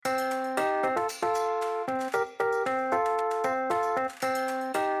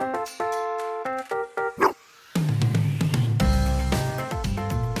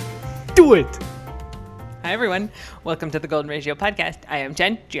Do it. Hi, everyone. Welcome to the Golden Ratio Podcast. I am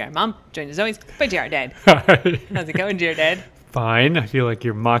Jen, GR Mom, joined as always by GR Dad. Hi. How's it going, GR Dad? Fine. I feel like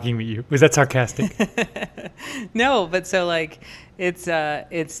you're mocking me. Was that sarcastic? No, but so like it's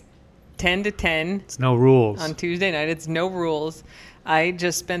 10 to 10 It's no rules. on Tuesday night. It's no rules. I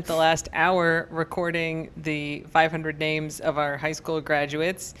just spent the last hour recording the 500 names of our high school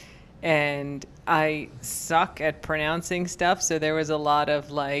graduates, and I suck at pronouncing stuff, so there was a lot of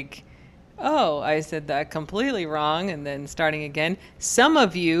like, oh, I said that completely wrong, and then starting again. Some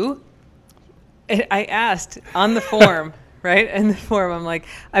of you, I asked on the form, right? In the form, I'm like,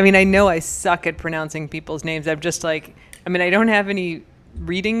 I mean, I know I suck at pronouncing people's names. I'm just like, I mean, I don't have any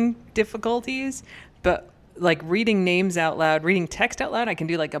reading difficulties, but like reading names out loud, reading text out loud, I can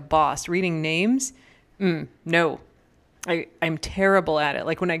do like a boss. Reading names, no. I'm terrible at it.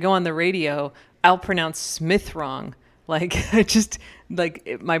 Like when I go on the radio, I'll pronounce Smith wrong. Like I just,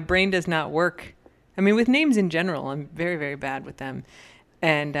 my brain does not work. I mean, with names in general, I'm very, very bad with them.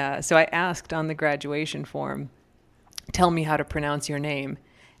 And so I asked on the graduation form, tell me how to pronounce your name.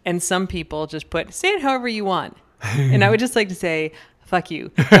 And some people just put, say it however you want. And I would just like to say, fuck you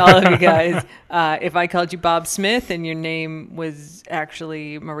to all of you guys. If I called you Bob Smith and your name was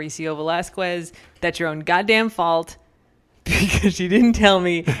actually Mauricio Velasquez, that's your own goddamn fault because you didn't tell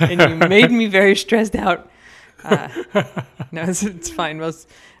me and you made me very stressed out. No, it's fine.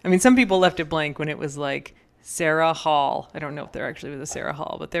 Some people left it blank when it was like Sarah Hall. I don't know if there actually was a Sarah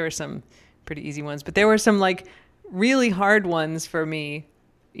Hall, but there were some pretty easy ones. But there were some like really hard ones for me,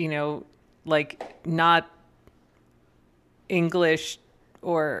 you know, like not English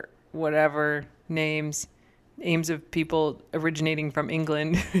or whatever names of people originating from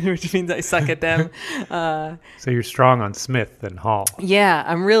England, which means I suck at them. So you're strong on Smith and Hall. Yeah,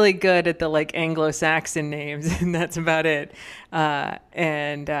 I'm really good at the like Anglo-Saxon names, and that's about it. Yeah,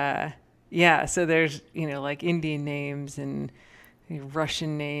 so there's, you know, like Indian names and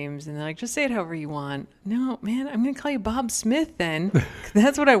Russian names, and they're like, just say it however you want. No, man, I'm going to call you Bob Smith then. 'Cause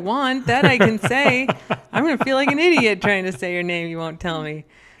that's what I want. That I can say. I'm going to feel like an idiot trying to say your name. You won't tell me.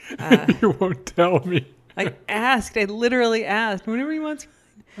 You won't tell me. I literally asked. Whatever you want.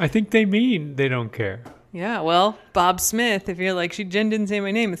 I think they mean they don't care. Yeah, well, Bob Smith, if you're like, Jen didn't say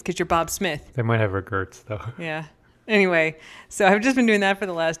my name, it's because you're Bob Smith. They might have regrets, though. Yeah. Anyway, so I've just been doing that for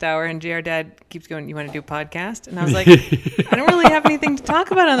the last hour, and GR Dad keeps going, you want to do a podcast? And I was like, I don't really have anything to talk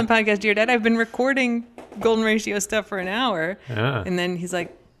about on the podcast, GR Dad. I've been recording Golden Ratio stuff for an hour. Yeah. And then he's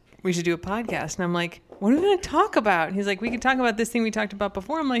like, we should do a podcast. And I'm like, what are we going to talk about? And he's like, we could talk about this thing we talked about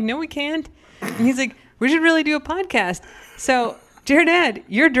before. I'm like, no, we can't. And he's like, we should really do a podcast. So, GR Dad,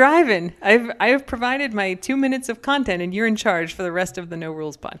 you're driving. I've provided my 2 minutes of content, and you're in charge for the rest of the No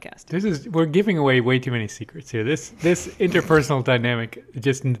Rules podcast. We're giving away way too many secrets here. This interpersonal dynamic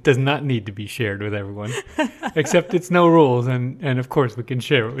just does not need to be shared with everyone. Except it's no rules, and of course we can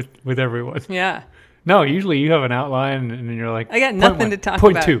share it with everyone. Yeah. No, usually you have an outline, and you're like, I got nothing to talk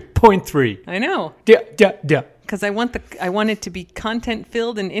point about. Point 2, point 3. I know. Yeah. Because I want it to be content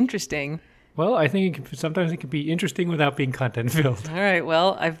filled and interesting. Well, I think sometimes it can be interesting without being content filled. All right.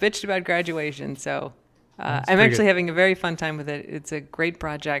 Well, I've bitched about graduation, so I'm actually having a very fun time with it. It's a great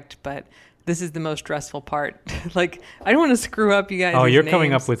project, but this is the most stressful part. Like, I don't want to screw up you guys. Oh, you're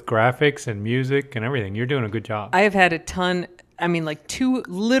coming up with graphics and music and everything. You're doing a good job. I have had a ton. I mean, like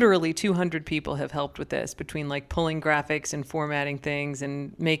literally 200 people have helped with this, between like pulling graphics and formatting things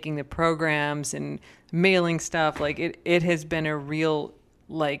and making the programs and mailing stuff. Like it has been a real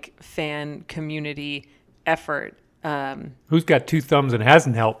like fan community effort. Who's got 2 thumbs and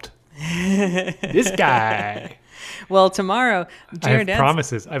hasn't helped? This guy. Well, tomorrow, I have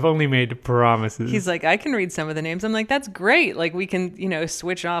promises. I've only made promises. He's like, I can read some of the names. I'm like, that's great. Like we can,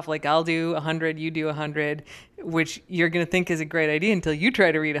 switch off. Like I'll do 100, you do 100, which you're going to think is a great idea until you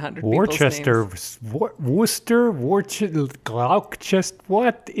try to read 100 Worcester, people's names. Worcester, Gloucester.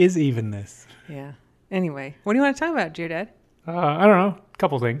 What is even this? Yeah. Anyway, what do you want to talk about, GR Dad? I don't know. A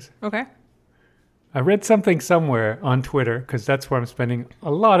couple things. Okay. I read something somewhere on Twitter, because that's where I'm spending a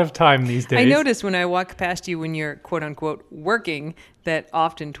lot of time these days. I noticed when I walk past you when you're quote unquote working that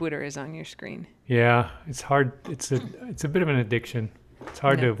often Twitter is on your screen. Yeah, it's hard. It's a bit of an addiction. It's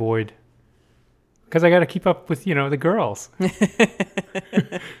hard to avoid. Because I got to keep up with, the girls.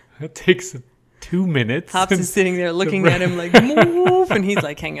 It takes 2 minutes. Hops is sitting there looking at him like, move, and he's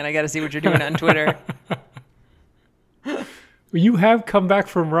like, hang on, I got to see what you're doing on Twitter. You have come back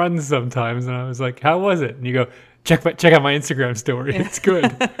from runs sometimes, and I was like, how was it? And you go, check out my Instagram story. It's good.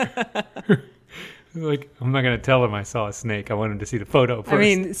 Like, I'm not going to tell him I saw a snake. I want him to see the photo first. I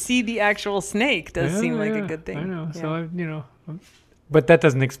mean, see the actual snake does seem like a good thing. I know. Yeah. So, But that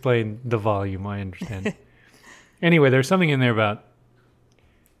doesn't explain the volume, I understand. Anyway, there's something in there about,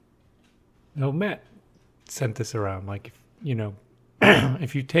 Matt sent this around, like,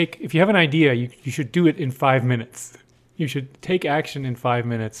 if you have an idea, you should do it in 5 minutes. You should take action in 5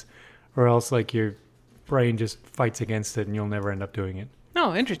 minutes, or else like your brain just fights against it and you'll never end up doing it.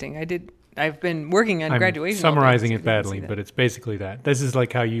 Oh, interesting. I've been working on graduation. I'm summarizing it badly, but it's basically that. This is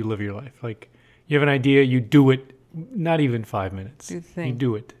like how you live your life. Like, you have an idea, you do it, not even 5 minutes. You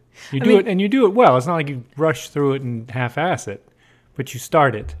do it. You do it, and you do it well. It's not like you rush through it and half-ass it, but you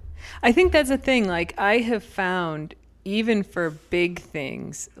start it. I think that's a thing. Like, I have found, even for big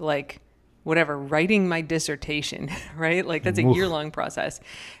things, like, whatever, writing my dissertation, right? Like, that's a year-long process.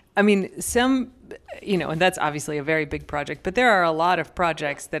 I mean, and that's obviously a very big project, but there are a lot of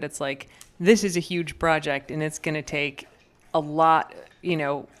projects that it's like, this is a huge project and it's going to take a lot,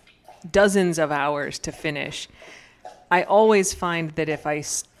 dozens of hours to finish. I always find that if I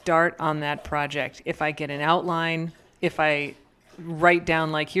start on that project, if I get an outline, if I write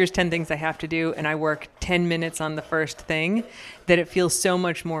down like, here's 10 things I have to do, and I work 10 minutes on the first thing, that it feels so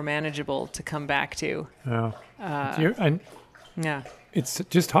much more manageable to come back to. Yeah. It's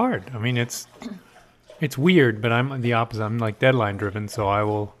just hard. I mean, it's weird, but I'm the opposite. I'm like deadline driven, so I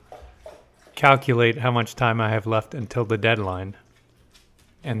will calculate how much time I have left until the deadline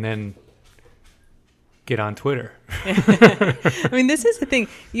and then get on Twitter. I mean, this is the thing.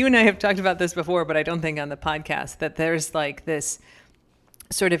 You and I have talked about this before, but I don't think on the podcast, that there's like this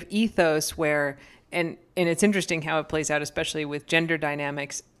sort of ethos where, and it's interesting how it plays out, especially with gender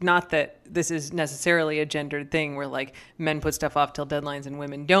dynamics. Not that this is necessarily a gendered thing where like men put stuff off till deadlines and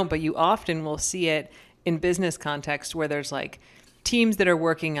women don't, but you often will see it in business context where there's like teams that are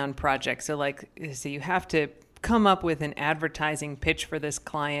working on projects. So you have to come up with an advertising pitch for this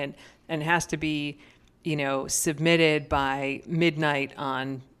client, and it has to be, submitted by midnight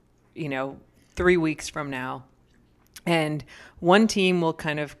on, 3 weeks from now. And one team will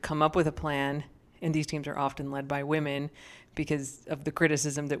kind of come up with a plan, and these teams are often led by women because of the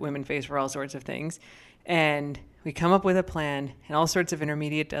criticism that women face for all sorts of things. And we come up with a plan and all sorts of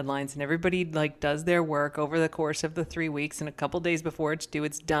intermediate deadlines, and everybody like does their work over the course of the 3 weeks, and a couple days before it's due,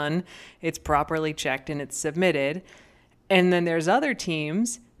 it's done, it's properly checked, and it's submitted. And then there's other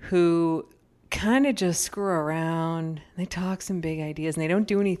teams who kind of just screw around. They talk some big ideas and they don't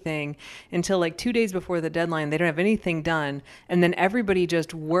do anything until like 2 days before the deadline. They don't have anything done. And then everybody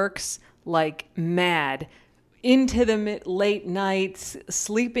just works like mad into the late nights,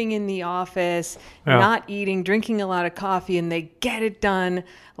 sleeping in the office, not eating, drinking a lot of coffee, and they get it done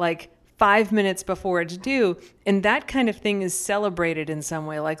like 5 minutes before it's due. And that kind of thing is celebrated in some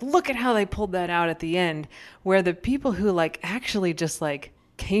way. Like, look at how they pulled that out at the end, where the people who like actually just like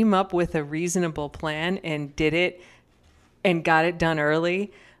came up with a reasonable plan and did it and got it done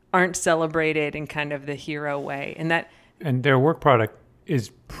early aren't celebrated in kind of the hero way. And their work product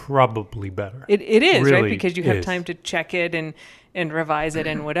is probably better. It is, really, right? Because you have time to check it and revise it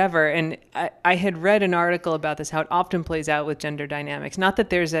and whatever. And I had read an article about this, how it often plays out with gender dynamics. Not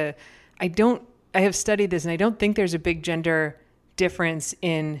that there's I have studied this, and I don't think there's a big gender difference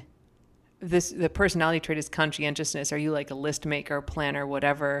in this. The personality trait is conscientiousness. Are you like a list maker, planner,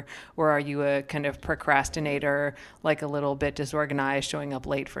 whatever? Or are you a kind of procrastinator, like a little bit disorganized, showing up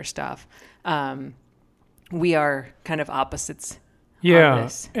late for stuff? We are kind of opposites. Yeah,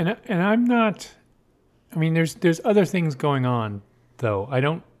 and I'm not. I mean, there's other things going on, though. I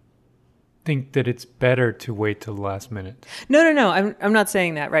don't think that it's better to wait till the last minute. No. I'm not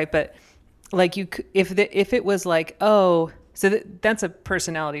saying that, right? But like if it was like, oh, so that's a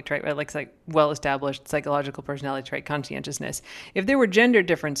personality trait, right? Like it's like well-established psychological personality trait, conscientiousness. If there were gender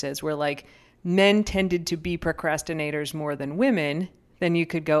differences where like men tended to be procrastinators more than women, then you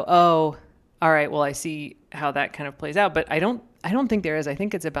could go, oh, all right, well, I see how that kind of plays out. But I don't think there is. I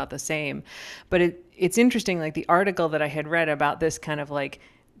think it's about the same. But it's interesting, like the article that I had read about this kind of like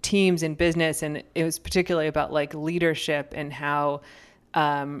teams in business, and it was particularly about like leadership and how,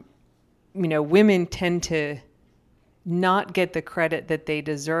 women tend to not get the credit that they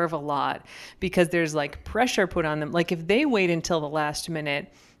deserve a lot because there's like pressure put on them. Like if they wait until the last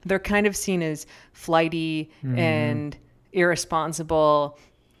minute, they're kind of seen as flighty and irresponsible.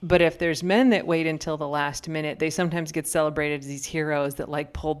 But if there's men that wait until the last minute, they sometimes get celebrated as these heroes that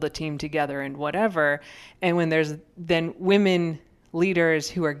like pulled the team together and whatever. And when there's then women leaders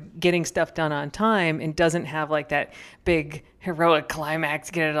who are getting stuff done on time and doesn't have like that big heroic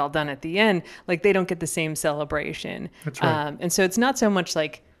climax, get it all done at the end, like they don't get the same celebration. That's right. And so it's not so much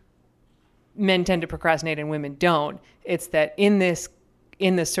like men tend to procrastinate and women don't. It's that in this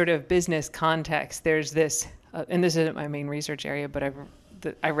sort of business context, there's this and this isn't my main research area, but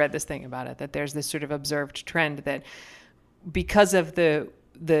I read this thing about it, that there's this sort of observed trend that because of the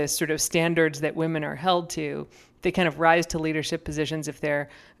sort of standards that women are held to, they kind of rise to leadership positions if they're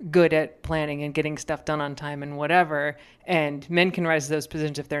good at planning and getting stuff done on time and whatever. And men can rise to those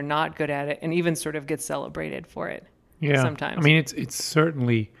positions if they're not good at it, and even sort of get celebrated for it. Yeah. Sometimes. I mean, it's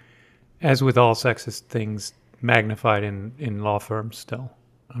certainly, as with all sexist things, magnified in law firms still.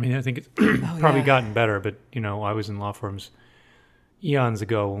 I mean, I think it's probably gotten better, but, I was in law firms eons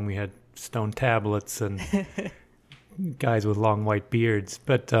ago when we had stone tablets and guys with long white beards.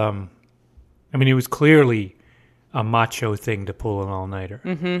 But, I mean, it was clearly a macho thing to pull an all-nighter.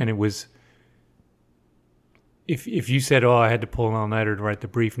 Mm-hmm. And it was, if you said, I had to pull an all-nighter to write the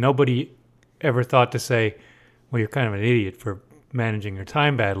brief, nobody ever thought to say, well, you're kind of an idiot for managing your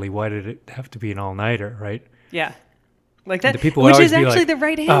time badly. Why did it have to be an all-nighter, right? Yeah. Like that, which is actually the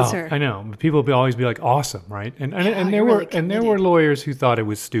right answer. I know. But people would always be like, awesome, right? And there were lawyers who thought it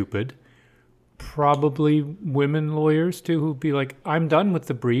was stupid. Probably women lawyers too, who'd be like, I'm done with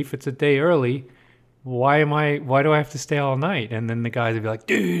the brief. It's a day early. Why do I have to stay all night? And then the guys would be like,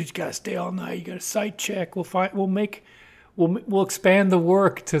 dude, you gotta stay all night. You gotta site check. We'll expand the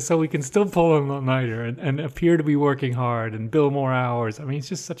work so we can still pull an all-nighter and appear to be working hard and bill more hours. I mean, it's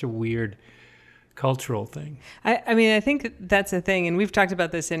just such a weird cultural thing. I mean, I think that's a thing, and we've talked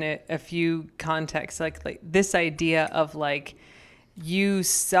about this in a few contexts, like this idea of like you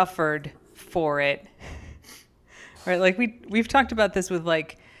suffered for it, right? Like we've talked about this with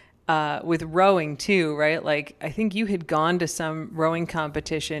with rowing too, right? Like I think you had gone to some rowing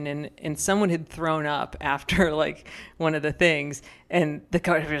competition and someone had thrown up after like one of the things, and the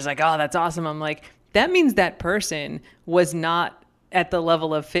coach was like, "Oh, that's awesome." I'm like, that means that person was not at the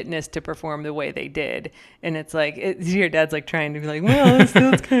level of fitness to perform the way they did. And it's like, your dad's like trying to be like, well, that's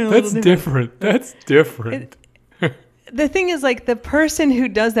kind of that's different. That's different. The thing is, like, the person who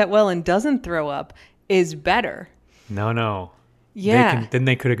does that well and doesn't throw up is better. No. Yeah. Then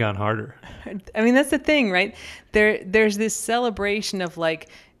they could have gone harder. I mean, that's the thing, right? There's this celebration of like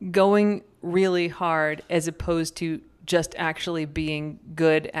going really hard as opposed to just actually being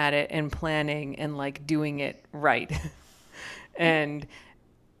good at it and planning and like doing it right. And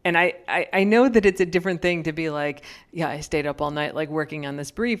I know that it's a different thing to be like, yeah, I stayed up all night like working on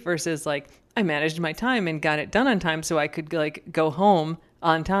this brief versus like I managed my time and got it done on time so I could like go home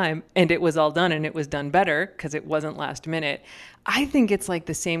on time and it was all done and it was done better because it wasn't last minute. I think it's like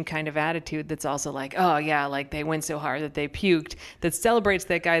the same kind of attitude that's also like, oh yeah, like they went so hard that they puked, that celebrates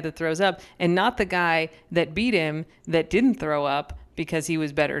that guy that throws up and not the guy that beat him that didn't throw up because he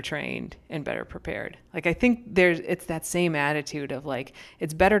was better trained and better prepared. Like I think it's that same attitude of like,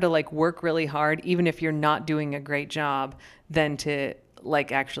 it's better to like work really hard even if you're not doing a great job than to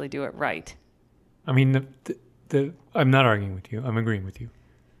like actually do it right. I mean, I'm not arguing with you. I'm agreeing with you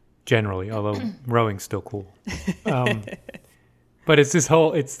generally, although rowing's still cool. But it's this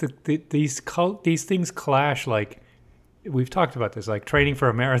whole, these things clash. Like we've talked about this, like training for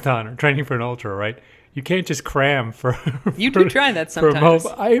a marathon or training for an ultra, right? You can't just cram for. You do try that sometimes.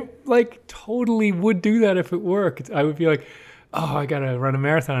 I like totally would do that if it worked. I would be like, oh, I gotta run a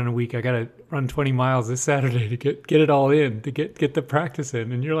marathon in a week. I gotta run 20 miles this Saturday to get it all in, to get the practice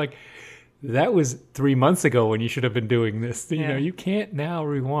in. And you're like, that was 3 months ago when you should have been doing this. You know, you can't now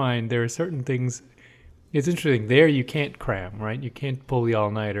rewind. There are certain things. It's interesting. There you can't cram, right? You can't pull the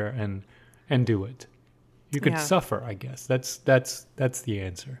all-nighter and do it. You could suffer, I guess. That's the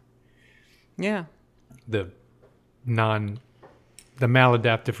answer. Yeah. The maladaptive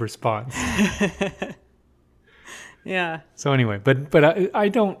response. Yeah. So anyway, but I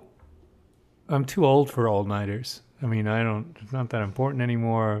don't. I'm too old for all-nighters. I mean, it's not that important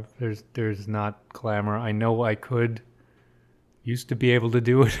anymore. There's not glamour. I know I used to be able to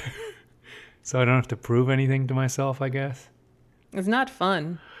do it. So I don't have to prove anything to myself, I guess. It's not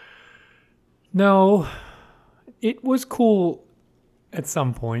fun. No. It was cool at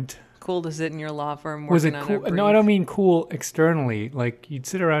some point. Cool to sit in your law firm working on a brief. No, I don't mean cool externally. Like you'd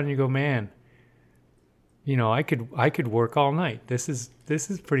sit around and you go, man, I could work all night. This is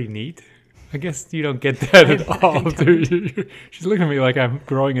pretty neat. I guess you don't get that at all. She's looking at me like I'm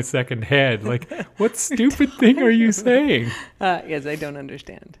growing a second head. Like, what stupid thing are you saying? Yes, I don't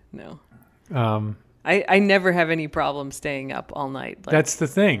understand. No. I never have any problem staying up all night. Like, that's the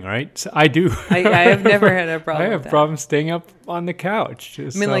thing, right? So I do. I have never had a problem. I have problems staying up on the couch.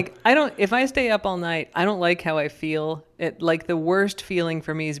 If I stay up all night, I don't like how I feel. Like the worst feeling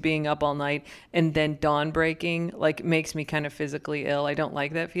for me is being up all night and then dawn breaking, like makes me kind of physically ill. I don't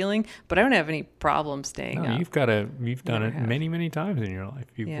like that feeling, but I don't have any problem staying up. You've done it many, many times in your life.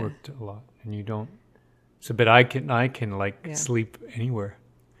 You've worked a lot and you don't So, but I can like sleep anywhere.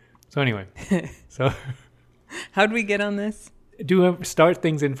 So anyway, so How'd we get on this? start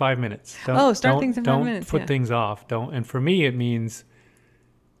things in 5 minutes. Start things in 5 minutes. Don't put things off. Don't. And for me, it means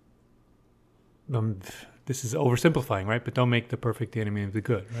this is oversimplifying, right? But don't make the perfect the enemy of the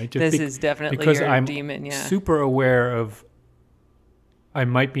good, right? This is definitely because your I'm demon. Yeah. super aware of I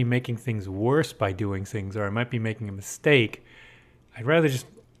might be making things worse by doing things, or I might be making a mistake. I'd rather just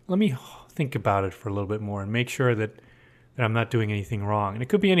let me think about it for a little bit more and make sure that I'm not doing anything wrong. And it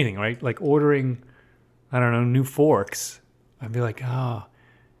could be anything, right? Like ordering, I don't know, new forks. I'd be like,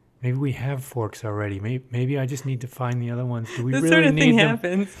 maybe we have forks already. Maybe I just need to find the other ones. Do we this really sort of need thing them?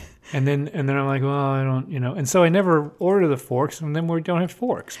 happens. And then I'm like, well, I don't, And so I never order the forks, and then we don't have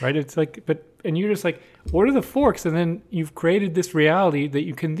forks, right? It's like, and you're just like, order the forks, and then you've created this reality that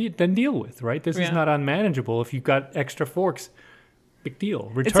you can then deal with, right? This is not unmanageable. If you've got extra forks, big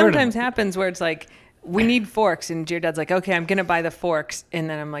deal. Return It sometimes happens where it's like, we need forks, and your dad's like, okay, I'm going to buy the forks. And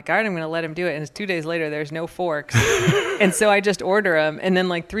then I'm like, all right, I'm going to let him do it. And it's 2 days later, there's no forks. And so I just order them. And then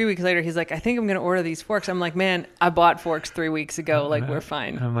like 3 weeks later, he's like, I think I'm going to order these forks. I'm like, man, I bought forks 3 weeks ago. Like, we're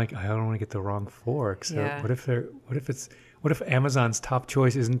fine. I'm like, I don't want to get the wrong forks. Yeah. What if Amazon's top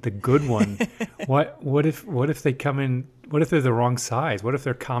choice isn't the good one? What if they come in, what if they're the wrong size? What if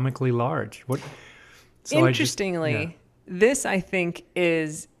they're comically large? Interestingly, this I think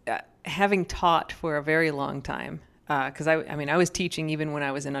is having taught for a very long time, because I was teaching even when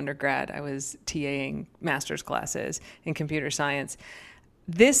I was in undergrad. I was TAing master's classes in computer science.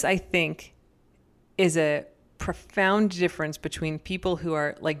 This, I think, is a profound difference between people who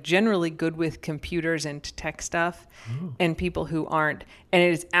are like generally good with computers and tech stuff and people who aren't. And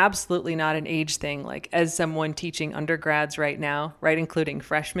it is absolutely not an age thing. Like as someone teaching undergrads right now, right, including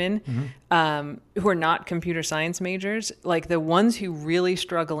freshmen, who are not computer science majors, like the ones who really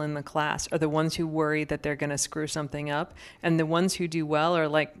struggle in the class are the ones who worry that they're going to screw something up. And the ones who do well are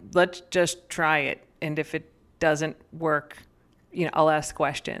like, let's just try it. And if it doesn't work, I'll ask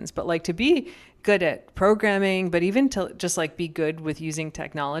questions. But like to be good at programming, but even to just like be good with using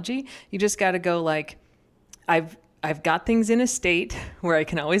technology, you just got to go like, I've got things in a state where I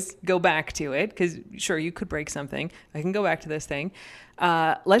can always go back to it, because sure, you could break something. I can go back to this thing.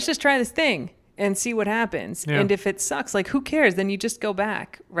 Let's just try this thing and see what happens. Yeah. And if it sucks, like who cares? Then you just go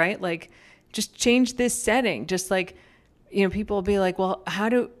back, right? Like just change this setting. Just like, people will be like, well,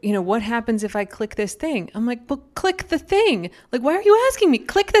 what happens if I click this thing? I'm like, well, click the thing. Like, why are you asking me?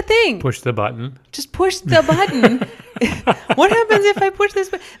 Click the thing. Push the button. Just push the button. What happens if I push this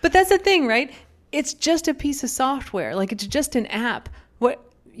button? But that's the thing, right? It's just a piece of software. Like, it's just an app.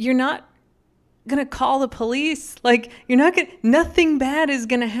 You're not going to call the police. Like, nothing bad is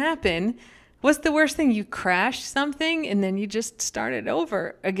going to happen. What's the worst thing? You crash something and then you just start it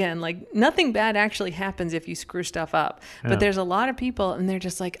over again. Like nothing bad actually happens if you screw stuff up. Yeah. But there's a lot of people and they're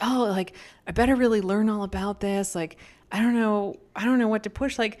just like, oh, like I better really learn all about this. Like, I don't know what to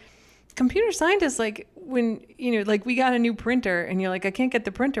push. Like computer scientists, like when, like we got a new printer and you're like, I can't get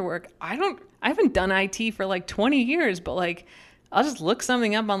the printer work. I haven't done IT for like 20 years, but like, I'll just look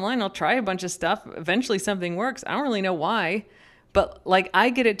something up online. I'll try a bunch of stuff. Eventually something works. I don't really know why. But like I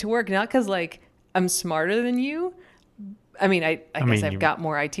get it to work not because like I'm smarter than you. I mean, I guess I've got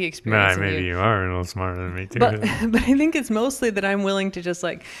more IT experience than you. Maybe you are a little smarter than me too. But I think it's mostly that I'm willing to just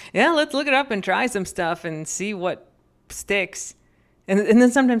like, let's look it up and try some stuff and see what sticks. And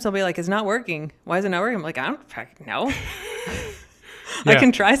then sometimes I'll be like, it's not working. Why is it not working? I'm like, I don't fucking know. I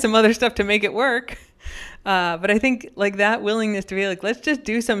can try some other stuff to make it work. But I think like that willingness to be like, let's just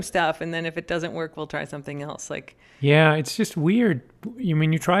do some stuff. And then if it doesn't work, we'll try something else. Like, yeah, it's just weird.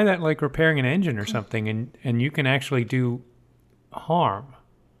 You try that like repairing an engine or something and you can actually do harm,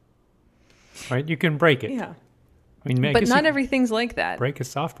 right? You can break it. Yeah. But not everything's like that. Break a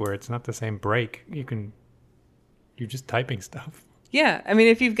software. It's not the same break. You're just typing stuff. Yeah. I mean,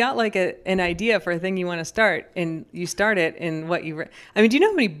 if you've got like an idea for a thing you want to start and you start it in what you... do you know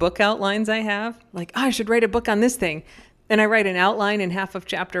how many book outlines I have? Like, I should write a book on this thing. And I write an outline in half of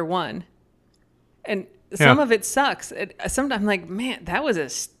chapter 1. And some of it sucks. Sometimes I'm like, man, that was a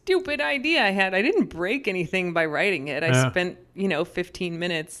stupid idea I had. I didn't break anything by writing it. I spent, 15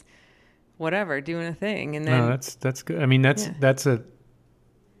 minutes, whatever, doing a thing. And then... No, that's good. I mean, that's a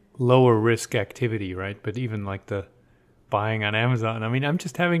lower risk activity, right? But even like the... buying on Amazon. I mean, I'm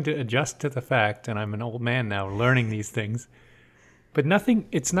just having to adjust to the fact, and I'm an old man now learning these things. But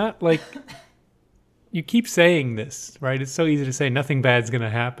it's not like, you keep saying this, right? It's so easy to say nothing bad's going to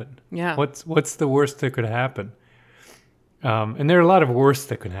happen. Yeah. What's the worst that could happen? And there are a lot of worst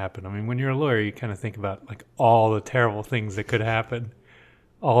that could happen. I mean, when you're a lawyer, you kind of think about like all the terrible things that could happen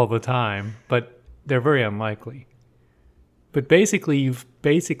all the time. But they're very unlikely. But basically, you've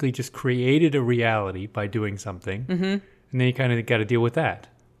basically just created a reality by doing something, and then you kind of got to deal with that.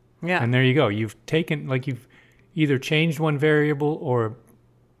 Yeah. And there you go. You've taken, like, you've either changed one variable or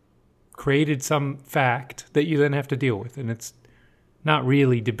created some fact that you then have to deal with. And it's not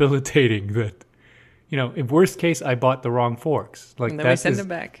really debilitating that, in worst case, I bought the wrong forks. Like, And then we send them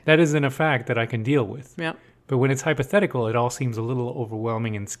back. That isn't a fact that I can deal with. Yeah. But when it's hypothetical, it all seems a little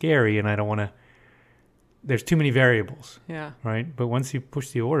overwhelming and scary, and I don't want to. There's too many variables, Yeah. right? But once you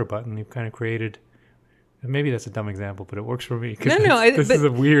push the order button, you've kind of created. And maybe that's a dumb example, but it works for me. This is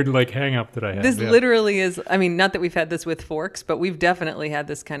a weird hang up that I have. This literally is. I mean, not that we've had this with forks, but we've definitely had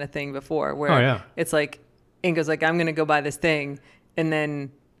this kind of thing before, where it's like Ingo's like, I'm going to go buy this thing, and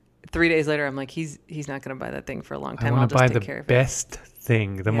then 3 days later, I'm like, he's not going to buy that thing for a long time. I I'll want to just buy take the care of it. best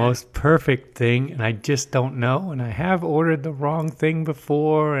thing, the most perfect thing, and I just don't know. And I have ordered the wrong thing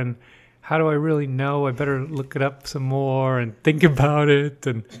before, and how do I really know? I better look it up some more and think about it.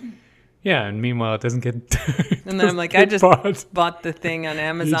 And and meanwhile, it doesn't get. And then I'm like, I just bought the thing on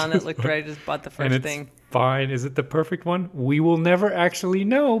Amazon that looked right. I just bought the first and it's thing. Fine. Is it the perfect one? We will never actually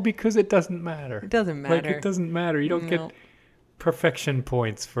know because it doesn't matter. It doesn't matter. Like, it doesn't matter. You don't get perfection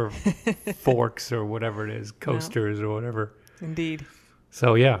points for forks or whatever it is, coasters or whatever. Indeed.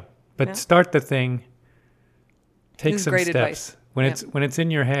 So but start the thing. Take some steps. Advice. When it's in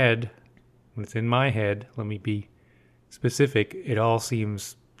your head, when it's in my head, let me be specific. It all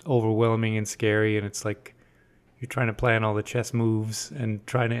seems overwhelming and scary, and it's like you're trying to plan all the chess moves and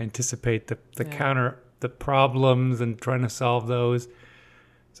trying to anticipate the problems and trying to solve those.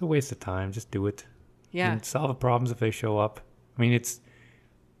 It's a waste of time. Just do it. Yeah. And solve the problems if they show up. I mean, it's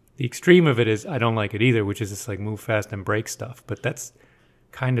the extreme of it is I don't like it either, which is just like move fast and break stuff. But that's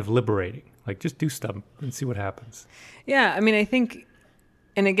kind of liberating. Like, just do stuff and see what happens. Yeah, I mean, I think,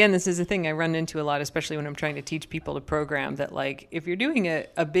 and again, this is a thing I run into a lot, especially when I'm trying to teach people to program, that like if you're doing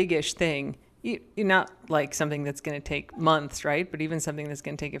a big-ish thing, you're not like something that's going to take months, right? But even something that's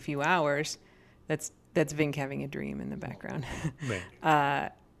going to take a few hours, that's Vink having a dream in the background.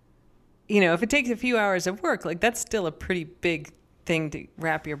 If it takes a few hours of work, like that's still a pretty big thing to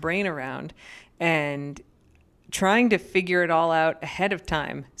wrap your brain around, and trying to figure it all out ahead of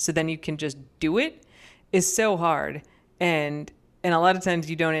time so then you can just do it is so hard. And a lot of times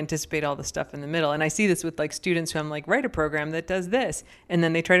you don't anticipate all the stuff in the middle. And I see this with like students who I'm like, write a program that does this. And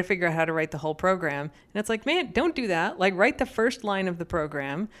then they try to figure out how to write the whole program. And it's like, man, don't do that. Like, write the first line of the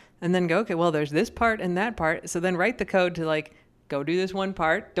program and then go, okay, well, there's this part and that part. So then write the code to like, go do this one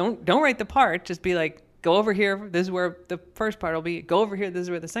part. Don't write the part. Just be like, go over here. This is where the first part will be. Go over here. This is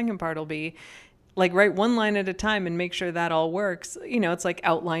where the second part will be. Like, write one line at a time and make sure that all works. It's like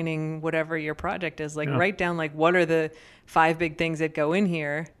outlining whatever your project is. Like, write down, like, what are the 5 big things that go in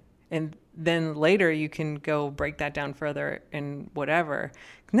here? And then later you can go break that down further and whatever.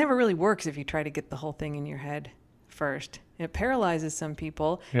 It never really works if you try to get the whole thing in your head first. It paralyzes some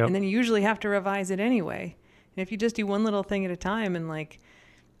people, and then you usually have to revise it anyway. And if you just do one little thing at a time and, like,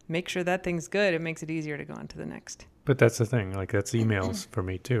 make sure that thing's good, it makes it easier to go on to the next. But that's the thing. Like, that's emails for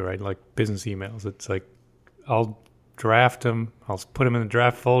me too, right? Like business emails. It's like I'll draft them. I'll put them in the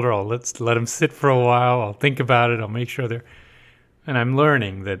draft folder. I'll let them sit for a while. I'll think about it. I'll make sure and I'm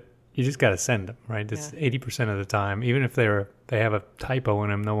learning that you just got to send them, right? It's 80% of the time. Even if they have a typo in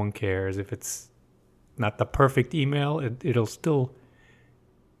them, no one cares. If it's not the perfect email, it'll still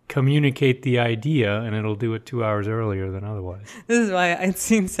communicate the idea, and it'll do it 2 hours earlier than otherwise. This is why I'd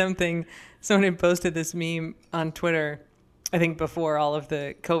seen someone had posted this meme on Twitter, I think before all of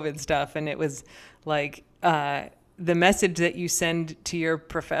the COVID stuff, and it was like the message that you send to your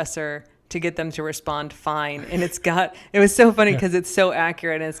professor to get them to respond fine. And it was so funny because it's so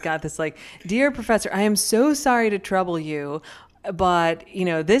accurate, and it's got this like, dear professor, I am so sorry to trouble you, but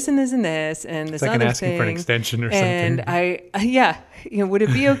this and this and this and this other thing. It's like asking for an extension or something. And would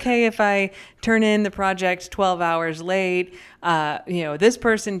it be okay if I turn in the project 12 hours late? This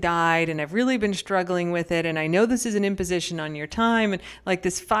person died, and I've really been struggling with it, and I know this is an imposition on your time, and like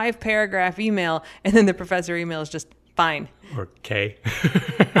this 5-paragraph email, and then the professor email is just fine. Or K.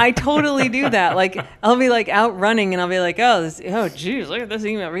 I totally do that. Like, I'll be like out running, and I'll be like, geez, look at this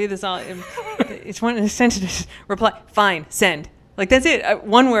email. Read this all. It's one extension. Reply. Fine. Send. Like, that's it.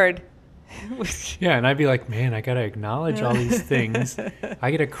 One word. Yeah, and I'd be like, man, I got to acknowledge all these things.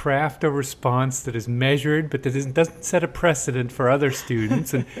 I got to craft a response that is measured, but that doesn't set a precedent for other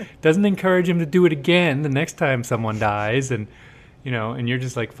students and doesn't encourage them to do it again the next time someone dies. And, and you're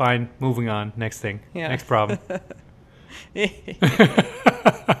just like, fine, moving on. Next thing. Yeah. Next problem. I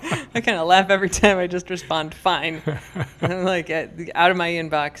kind of laugh every time I just respond, fine. I'm like, out of my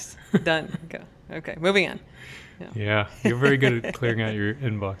inbox. Done. Go. Okay, moving on. Yeah, you're very good at clearing out your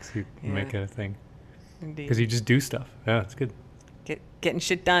inbox. You make it a thing Indeed. because you just do stuff. Yeah, it's good. Getting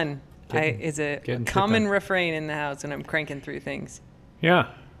shit done is a common done. refrain in the house when I'm cranking through things. Yeah.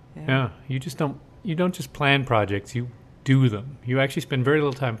 You just don't. You don't just plan projects. You do them. You actually spend very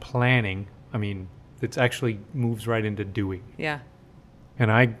little time planning. I mean, it actually moves right into doing. Yeah.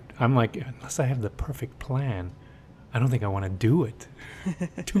 And I'm like, unless I have the perfect plan, I don't think I want to do it.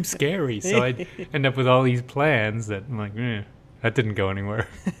 Too scary. So I end up with all these plans that I'm like, that didn't go anywhere.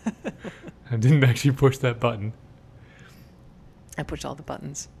 I didn't actually push that button. I push all the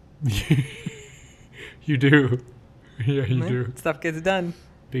buttons. You do. Yeah, you do. Stuff gets done.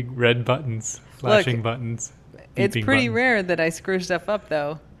 Big red buttons, flashing buttons. It's pretty buttons. rare that I screw stuff up,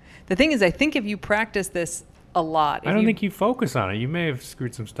 though. The thing is, I think if you practice this a lot... I don't think you focus on it. You may have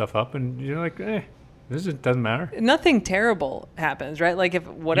screwed some stuff up, and you're like, this doesn't matter. Nothing terrible happens, right? Like if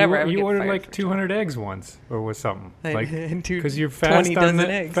whatever... You ordered like 200 eggs once, or was something. Like because you're 20 dozen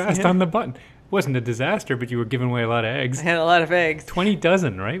eggs. On the button. It wasn't a disaster, but you were giving away a lot of eggs. I had a lot of eggs. 20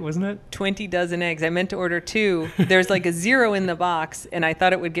 dozen, right? Wasn't it? 20 dozen eggs. I meant to order 2. There's like a 0 in the box, and I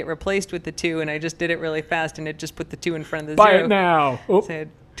thought it would get replaced with the 2, and I just did it really fast, and it just put the 2 in front of the Buy 0. it now. Oh. So I had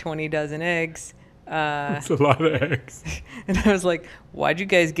 20 dozen eggs. That's a lot of eggs. And I was like, why'd you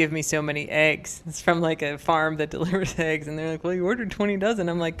guys give me so many eggs? It's from like a farm that delivers eggs. And they're like, well, you ordered 20 dozen.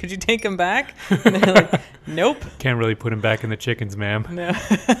 I'm like, could you take them back? And they're like, nope. Can't really put them back in the chickens, ma'am. No.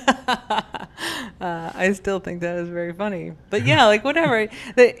 I still think that is very funny. But yeah, like whatever.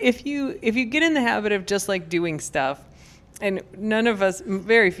 If you get in the habit of just like doing stuff, and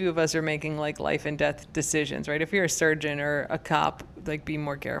very few of us are making like life and death decisions, right? If you're a surgeon or a cop, like be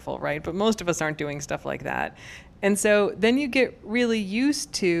more careful, right? But most of us aren't doing stuff like that. And so then you get really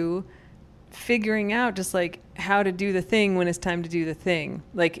used to figuring out just like how to do the thing when it's time to do the thing.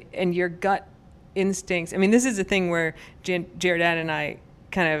 Like, and your gut instincts. I mean, this is a thing where Jared and I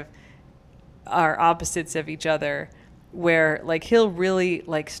kind of are opposites of each other, where like he'll really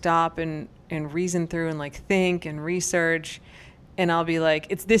like stop and reason through and like think and research, and I'll be like,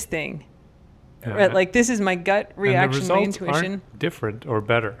 it's this thing. Right? Like this is my gut reaction, my intuition. Aren't different or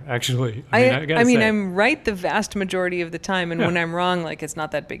better, actually. I mean, I'm right the vast majority of the time, and when I'm wrong, like it's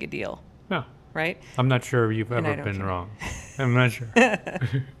not that big a deal. No. Right? I'm not sure you've ever been wrong. I'm not sure.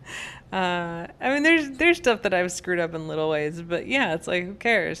 I mean, there's stuff that I've screwed up in little ways, but yeah, it's like, who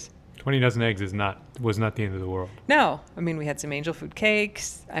cares? 20 dozen eggs was not the end of the world. No, I mean we had some angel food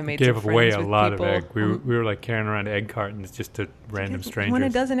cakes. I made gave some away friends a with lot people. of egg. We were like carrying around egg cartons just to random strangers. You want a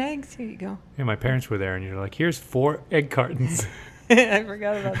dozen eggs? Here you go. Yeah, my parents were there, and you're like, here's 4 egg cartons. I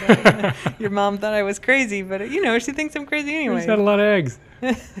forgot about that. Your mom thought I was crazy, but she thinks I'm crazy anyway. She's got a lot of eggs.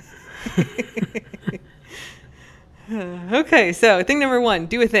 Okay, so thing number 1: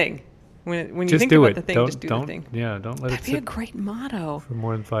 do a thing. When you think about the thing, just do the thing. Yeah, don't let That'd it be sit a great motto for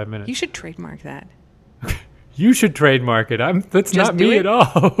more than 5 minutes. You should trademark that. You should trademark it. That's not me at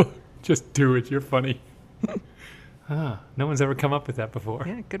all. Just do it. You're funny. No one's ever come up with that before.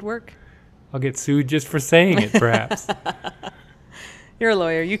 Yeah, good work. I'll get sued just for saying it, perhaps. You're a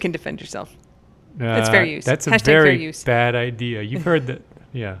lawyer. You can defend yourself. That's fair use. That's a #fair very use. bad idea. You've heard that.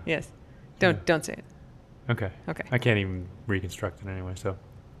 Yeah. Yes. Don't say it. Okay. Okay. I can't even reconstruct it anyway. So,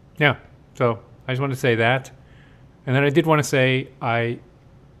 yeah. So I just want to say that, and then I did want to say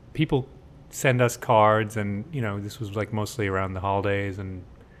people send us cards, and this was like mostly around the holidays and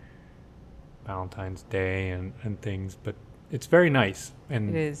Valentine's Day and things, but it's very nice, and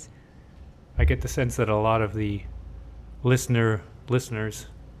it is. I get the sense that a lot of the listeners,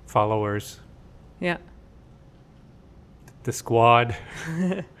 followers, yeah, the squad.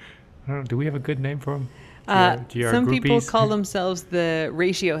 I don't know, do we have a good name for them? Some people call themselves the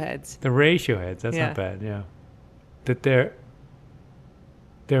ratio heads. The ratio heads. That's not bad. Yeah, that they're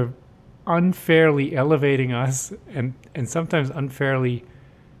unfairly elevating us and sometimes unfairly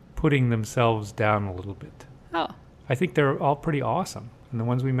putting themselves down a little bit. Oh, I think they're all pretty awesome, and the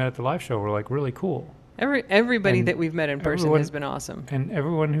ones we met at the live show were like really cool. Everybody that we've met in person has been awesome, and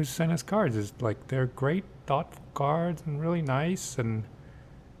everyone who's sent us cards is like they're great, thoughtful cards and really nice and.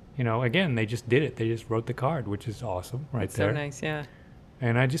 Again, they just did it. They just wrote the card, which is awesome right there. So nice, yeah.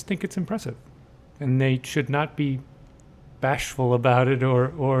 And I just think it's impressive. And they should not be bashful about it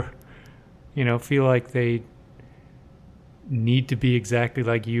or feel like they need to be exactly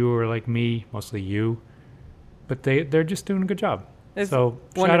like you or like me, mostly you. But they're just doing a good job. It's so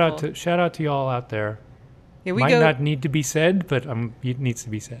wonderful. shout out to y'all out there. Yeah, we Might go. not need to be said, but it needs to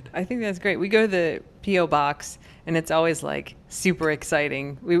be said. I think that's great. We go to the P.O. box, and it's always like super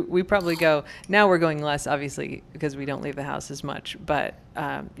exciting. We probably go, now we're going less, obviously, because we don't leave the house as much. But,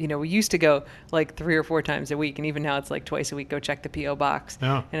 we used to go like 3 or 4 times a week, and even now it's like twice a week, go check the P.O. box.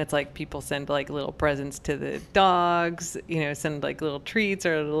 Oh. And it's like people send like little presents to the dogs, send like little treats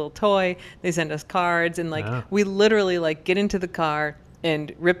or a little toy. They send us cards, and like we literally like get into the car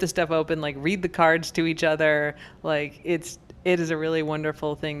and rip the stuff open, like read the cards to each other. Like it is a really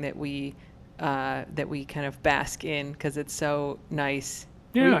wonderful thing that we kind of bask in because it's so nice.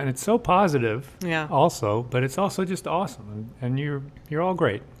 Yeah, and it's so positive. Yeah. Also, but it's also just awesome, and you're all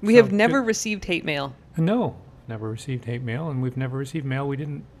great. We have never received hate mail. No, never received hate mail, and we've never received mail we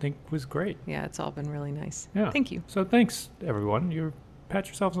didn't think was great. Yeah, it's all been really nice. Yeah. Thank you. So thanks everyone. You pat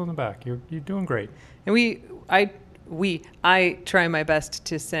yourselves on the back. You're doing great. And I try my best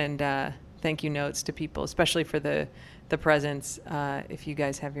to send thank you notes to people, especially for the presents. If you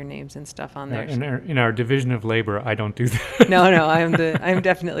guys have your names and stuff on there. In our division of labor, I don't do that. No, I'm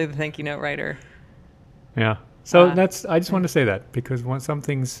definitely the thank you note writer. Yeah. So I just wanted to say that because when some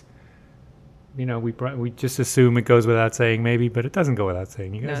things, we just assume it goes without saying maybe, but it doesn't go without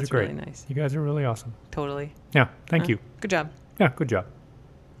saying. You guys are great. Really nice. You guys are really awesome. Totally. Yeah. Thank you. Good job. Yeah. Good job.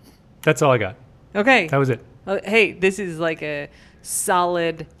 That's all I got. Okay. That was it. Hey, this is like a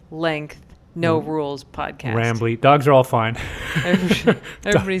solid length, no rules podcast. Rambly. Dogs are all fine.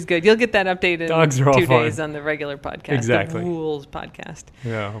 Everybody's good. You'll get that update in Dogs are all 2 days fine. on the regular podcast. Exactly. The rules podcast.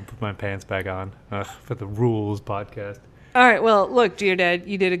 Yeah, I'll put my pants back on for the rules podcast. All right. Well, look, Dear Dad,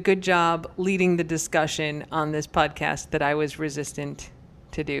 you did a good job leading the discussion on this podcast that I was resistant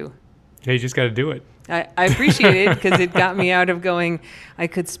to do. Yeah, you just got to do it. I appreciate it because it got me out of going, I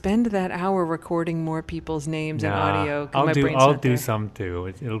could spend that hour recording more people's names and audio. I'll do some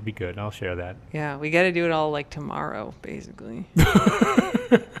too. It'll be good. I'll share that. Yeah, we got to do it all like tomorrow, basically.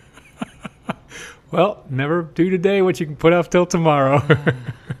 Well, never do today what you can put off till tomorrow.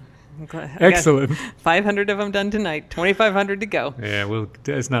 Excellent. 500 of them done tonight. 2,500 to go. Yeah,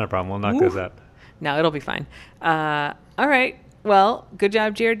 it's not a problem. We'll knock those out. No, it'll be fine. All right. Well, good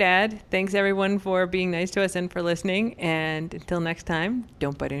job, Dear Dad. Thanks, everyone, for being nice to us and for listening. And until next time,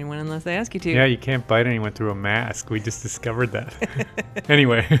 don't bite anyone unless they ask you to. Yeah, you can't bite anyone through a mask. We just discovered that.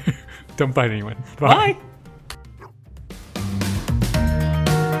 Anyway, don't bite anyone. Bye. Bye.